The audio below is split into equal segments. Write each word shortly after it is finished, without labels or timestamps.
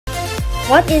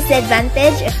What is the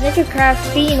advantage of Nutricraft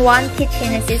 3-in-1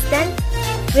 Kitchen Assistant?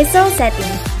 Whistle setting.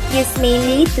 Used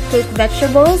mainly to cook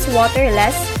vegetables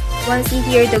waterless. Once you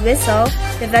hear the whistle,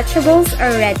 the vegetables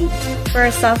are ready.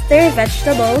 For softer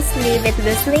vegetables, leave it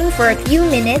whistling for a few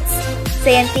minutes.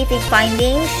 Scientific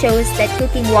findings shows that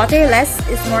cooking waterless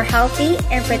is more healthy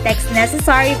and protects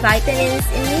necessary vitamins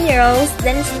and minerals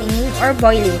than steaming or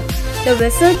boiling. The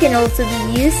whistle can also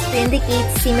be used to indicate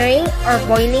simmering or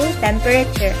boiling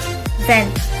temperature.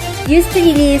 Vent. Used to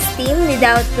release steam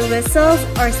without the whistles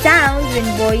or sound when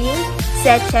boiling,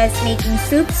 such as making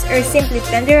soups or simply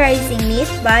tenderizing meat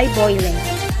by boiling.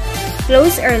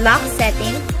 Close or lock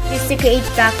setting. Used to create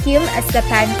vacuum as the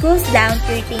pan cools down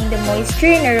to retain the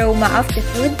moisture and aroma of the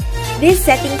food. This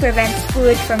setting prevents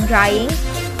food from drying.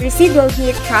 Residual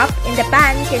heat trapped in the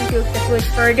pan can cook the food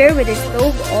further with the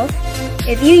stove off.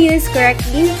 If you use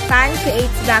correctly, pan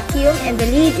creates vacuum and the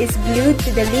lid is glued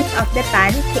to the lip of the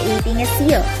pan, creating a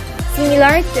seal,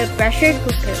 similar to a pressure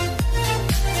cooker.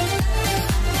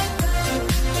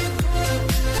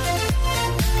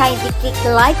 Kindly click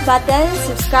the like button,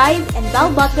 subscribe, and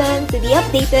bell button to be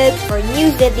updated for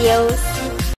new videos.